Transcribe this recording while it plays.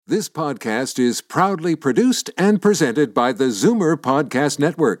This podcast is proudly produced and presented by the Zoomer Podcast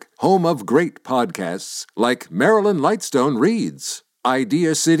Network, home of great podcasts like Marilyn Lightstone Reads,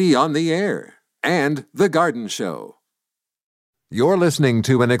 Idea City on the Air, and The Garden Show. You're listening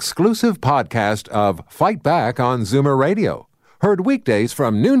to an exclusive podcast of Fight Back on Zoomer Radio, heard weekdays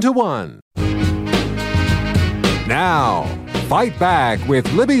from noon to 1. Now, Fight Back with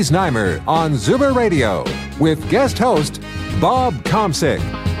Libby Znaimer on Zoomer Radio with guest host Bob Komsic.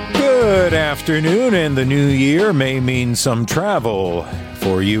 Good afternoon, and the new year may mean some travel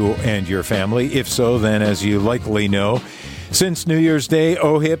for you and your family. If so, then as you likely know, since New Year's Day,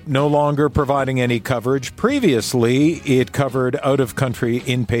 OHIP no longer providing any coverage. Previously, it covered out-of-country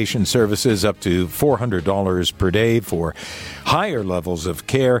inpatient services up to $400 per day for higher levels of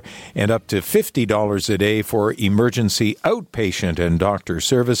care and up to $50 a day for emergency outpatient and doctor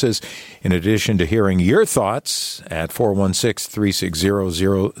services. In addition to hearing your thoughts at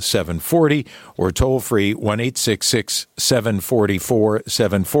 416-360-0740 or toll-free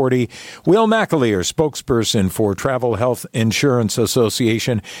 1-866-744-740, Will McAleer, spokesperson for Travel Health Insurance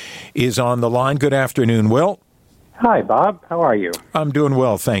Association, is on the line. Good afternoon, Will. Hi, Bob. How are you? I'm doing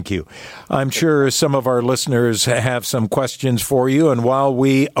well, thank you. I'm sure some of our listeners have some questions for you, and while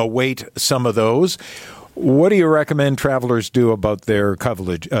we await some of those, what do you recommend travelers do about their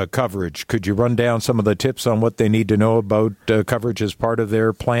coverage? Could you run down some of the tips on what they need to know about coverage as part of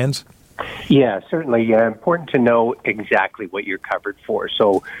their plans? Yeah, certainly. Important to know exactly what you're covered for.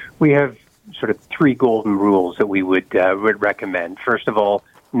 So we have sort of three golden rules that we would recommend. First of all,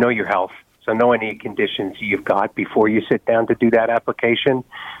 know your health. So know any conditions you've got before you sit down to do that application.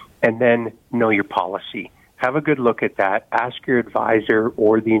 And then know your policy. Have a good look at that. Ask your advisor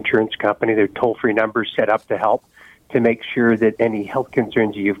or the insurance company, their toll-free numbers set up to help to make sure that any health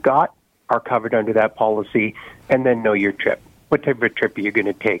concerns you've got are covered under that policy. And then know your trip. What type of trip are you going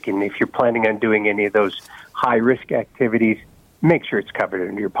to take? And if you're planning on doing any of those high-risk activities, make sure it's covered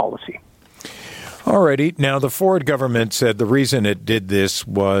under your policy. Alrighty. Now, the Ford government said the reason it did this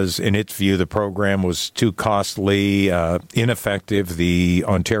was, in its view, the program was too costly, ineffective. The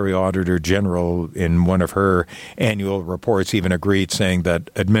Ontario Auditor General, in one of her annual reports, even agreed, saying that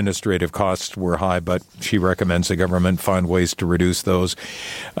administrative costs were high, but she recommends the government find ways to reduce those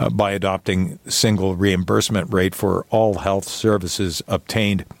by adopting single reimbursement rate for all health services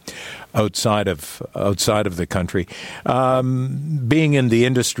obtained outside of the country. Being in the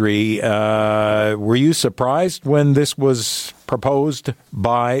industry, were you surprised when this was proposed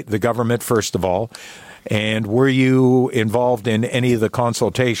by the government, first of all? And were you involved in any of the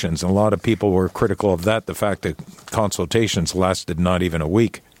consultations? And a lot of people were critical of that, the fact that consultations lasted not even a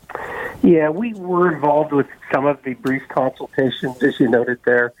week. Yeah, we were involved with some of the brief consultations, as you noted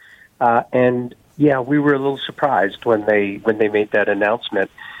there. And yeah, we were a little surprised when they made that announcement.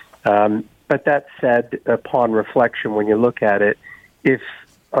 But that said, upon reflection, when you look at it, if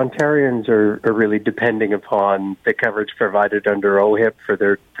Ontarians are really depending upon the coverage provided under OHIP for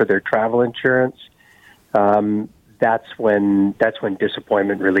their travel insurance, that's when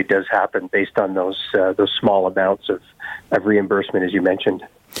disappointment really does happen based on those small amounts of reimbursement, as you mentioned.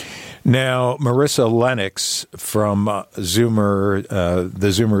 Now, Marissa Lennox from Zoomer, the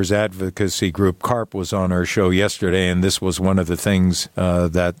Zoomers advocacy group CARP, was on our show yesterday, and this was one of the things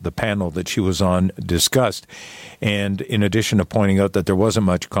that the panel that she was on discussed. And in addition to pointing out that there wasn't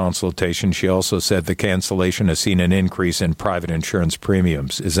much consultation, she also said the cancellation has seen an increase in private insurance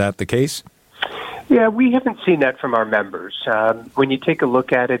premiums. Is that the case? Yeah, we haven't seen that from our members. When you take a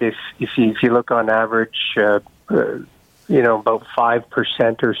look at it, if you look on average, about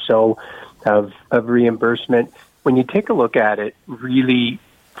 5% or so of reimbursement. When you take a look at it, really,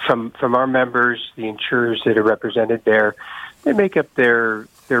 from our members, the insurers that are represented there, they make up their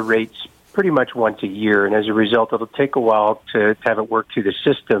rates pretty much once a year, and as a result, it'll take a while to have it work through the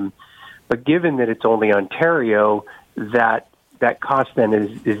system. But given that it's only Ontario, that cost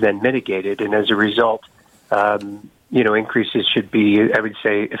then is then mitigated, and as a result, increases should be, I would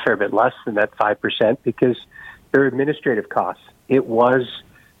say, a fair bit less than that 5%, because they're administrative costs. It was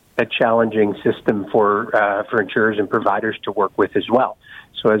a challenging system for insurers and providers to work with as well.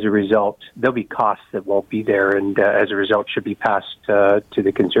 So as a result, there'll be costs that won't be there, and as a result, should be passed to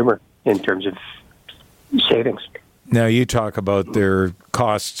the consumer in terms of savings. Now, you talk about their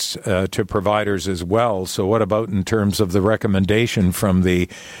costs to providers as well. So what about in terms of the recommendation from the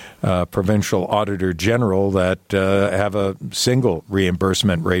Provincial Auditor General that have a single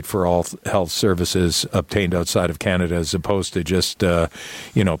reimbursement rate for all health services obtained outside of Canada, as opposed to just,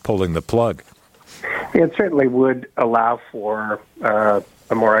 pulling the plug? It certainly would allow for a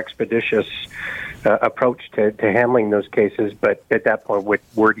more expeditious approach to handling those cases. But at that point,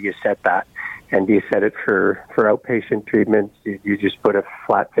 where do you set that? And do you set it for outpatient treatments? You just put a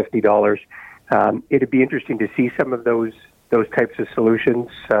flat $50? It'd be interesting to see some of those types of solutions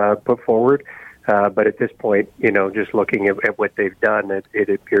put forward. But at this point, just looking at what they've done, it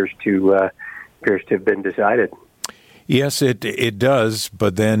appears to have been decided. Yes, it does.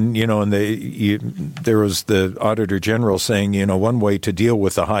 But then, there was the Auditor General saying, one way to deal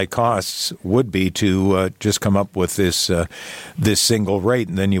with the high costs would be to just come up with this single rate,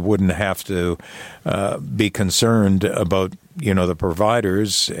 and then you wouldn't have to be concerned about the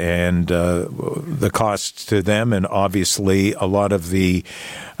providers and the costs to them, and obviously a lot of the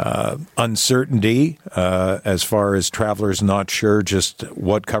uncertainty as far as travelers not sure just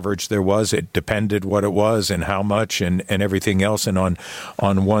what coverage there was. It depended what it was and how much and everything else, and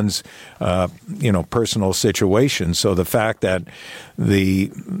on one's personal situation. So the fact that there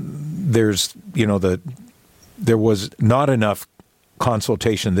was not enough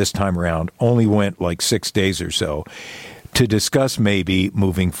consultation this time around, only went like 6 days or so, to discuss maybe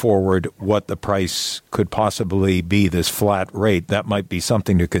moving forward what the price could possibly be, this flat rate. That might be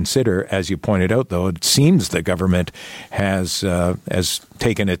something to consider. As you pointed out, though, it seems the government has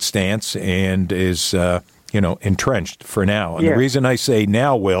taken its stance and is entrenched for now. And the reason I say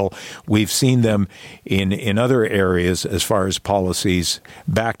now, Will, we've seen them in other areas as far as policies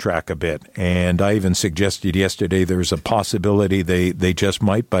backtrack a bit. And I even suggested yesterday there's a possibility they just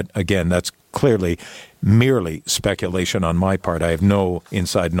might. But again, that's clearly merely speculation on my part. I have no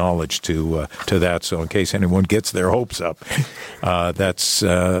inside knowledge to that. So in case anyone gets their hopes up, that's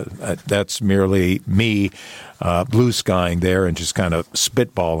merely me blue skying there and just kind of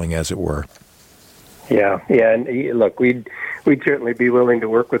spitballing, as it were. Yeah, and look, we'd certainly be willing to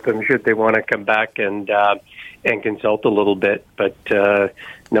work with them should they want to come back and consult a little bit. But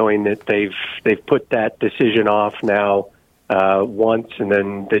knowing that they've put that decision off now once, and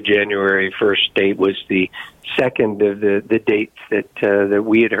then the January 1st date was the second of the dates that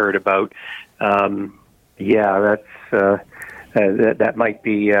we had heard about. That might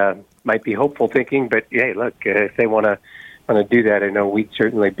be hopeful thinking. But hey, look, if they want to do that, I know we'd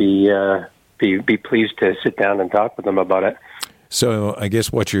certainly be pleased to sit down and talk with them about it. So I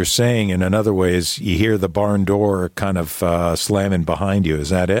guess what you're saying in another way is you hear the barn door kind of slamming behind you.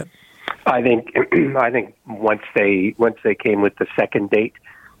 Is that it? I think once they came with the second date,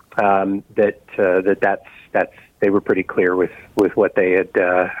 that's they were pretty clear with what they had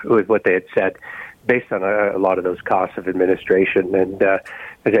said, based on a lot of those costs of administration. And as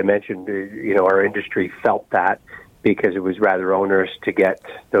I mentioned, our industry felt that, because it was rather onerous to get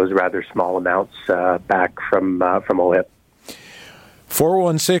those rather small amounts back from OHIP.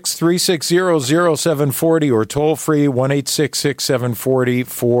 416-360-0740 or toll-free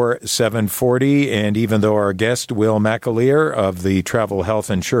 1-866-740-4740. And even though our guest, Will McAleer of the Travel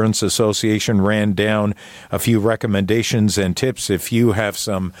Health Insurance Association, ran down a few recommendations and tips, if you have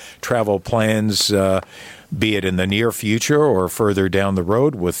some travel plans, be it in the near future or further down the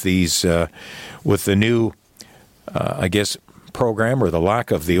road with these, with the new program, or the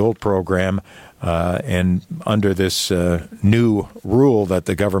lack of the old program, and under this new rule that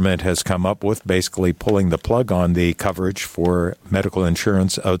the government has come up with, basically pulling the plug on the coverage for medical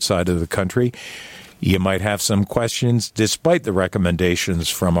insurance outside of the country, you might have some questions despite the recommendations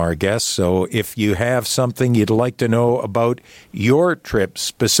from our guests. So if you have something you'd like to know about your trip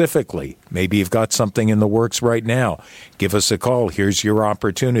specifically, maybe you've got something in the works right now, give us a call. Here's your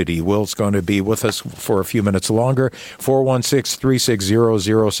opportunity. Will's going to be with us for a few minutes longer.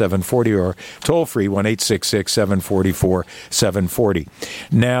 416-360-0740 or toll free 1-866-744-740.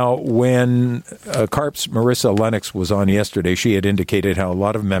 Now, when CARP's Marissa Lennox was on yesterday, she had indicated how a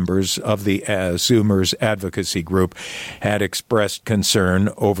lot of members of the Zoomers advocacy group had expressed concern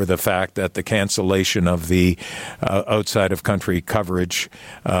over the fact that the cancellation of the outside of country coverage,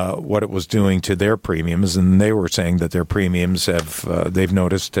 what it was doing to their premiums, and they were saying that their premiums they've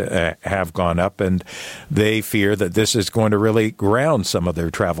noticed have gone up, and they fear that this is going to really ground some of their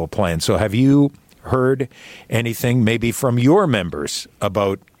travel plans. So have you heard anything maybe from your members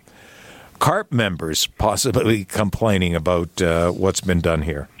about CARP members possibly complaining about what's been done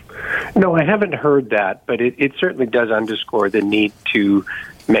here? No, I haven't heard that, but it certainly does underscore the need to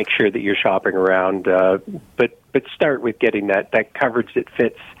make sure that you're shopping around, but start with getting that coverage that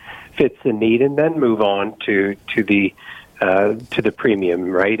fits the need, and then move on to the premium,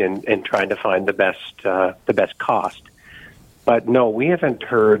 right? And trying to find the best cost. But no, we haven't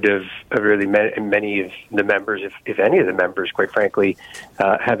heard of really many of the members, if any of the members, quite frankly,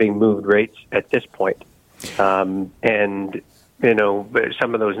 having moved rates at this point. And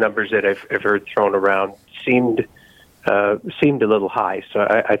some of those numbers that I've heard thrown around seemed a little high. So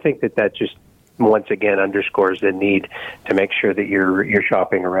I think that just once again underscores the need to make sure that you're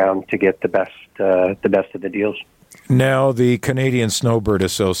shopping around to get the best of the deals. Now, the Canadian Snowbird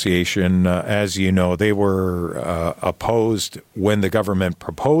Association, as you know, they were opposed when the government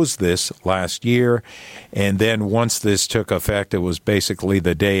proposed this last year. And then once this took effect, it was basically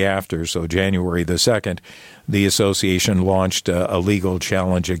the day after, so January the 2nd, the association launched a legal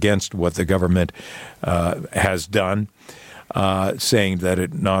challenge against what the government has done. Saying that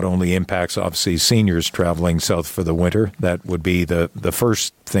it not only impacts, obviously, seniors traveling south for the winter. That would be the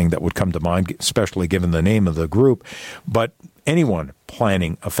first thing that would come to mind, especially given the name of the group, but anyone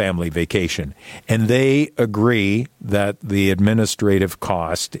planning a family vacation. And they agree that the administrative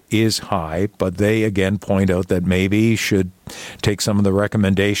cost is high, but they again point out that maybe should take some of the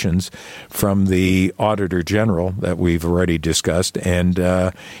recommendations from the Auditor General that we've already discussed and,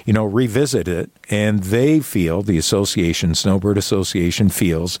 revisit it. And they feel, the association, Snowbird Association,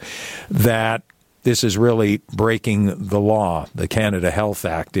 feels that this is really breaking the law, the Canada Health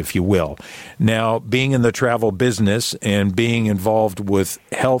Act, if you will. Now, being in the travel business and being involved with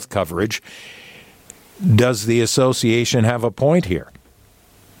health coverage, does the association have a point here?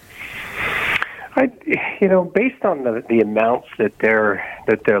 Based on the amounts that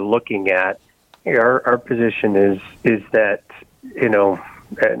they're looking at, our position is that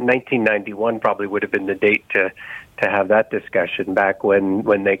 1991 probably would have been the date to have that discussion back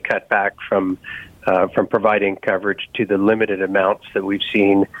when they cut back from providing coverage to the limited amounts that we've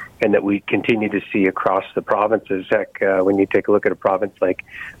seen and that we continue to see across the provinces. Heck, when you take a look at a province like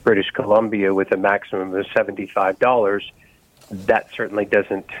British Columbia with a maximum of $75, that certainly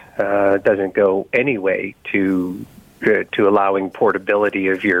doesn't go any way to allowing portability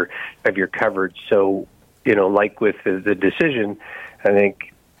of your coverage. So, like with the decision, I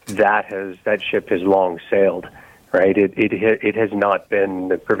think that ship has long sailed. Right, it has not been,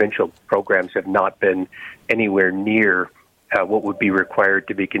 the provincial programs have not been anywhere near what would be required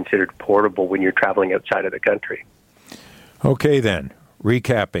to be considered portable when you're traveling outside of the country. Okay, then,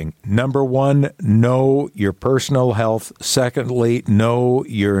 recapping. Number one, know your personal health. Secondly, know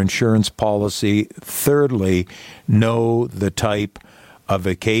your insurance policy. Thirdly, know the type of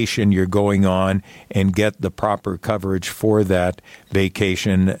vacation you're going on and get the proper coverage for that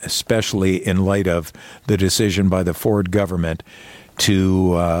vacation, especially in light of the decision by the Ford government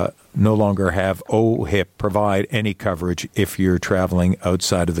to no longer have OHIP provide any coverage if you're traveling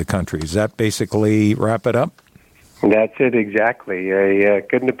outside of the country. Does that basically wrap it up? That's it, exactly. I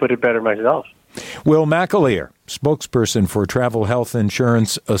couldn't have put it better myself. Will McAleer, spokesperson for Travel Health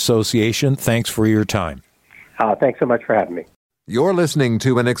Insurance Association, thanks for your time. Thanks so much for having me. You're listening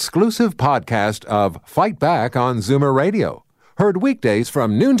to an exclusive podcast of Fight Back on Zoomer Radio. Heard weekdays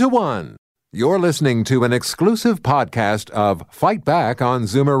from noon to 1. You're listening to an exclusive podcast of Fight Back on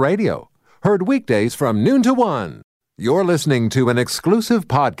Zoomer Radio. Heard weekdays from noon to 1. You're listening to an exclusive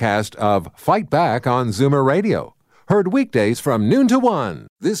podcast of Fight Back on Zoomer Radio. Heard weekdays from noon to 1.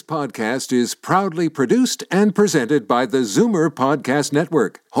 This podcast is proudly produced and presented by the Zoomer Podcast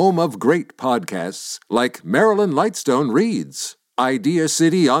Network, home of great podcasts like Marilyn Lightstone Reads, Idea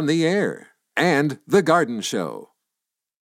City on the Air, and The Garden Show.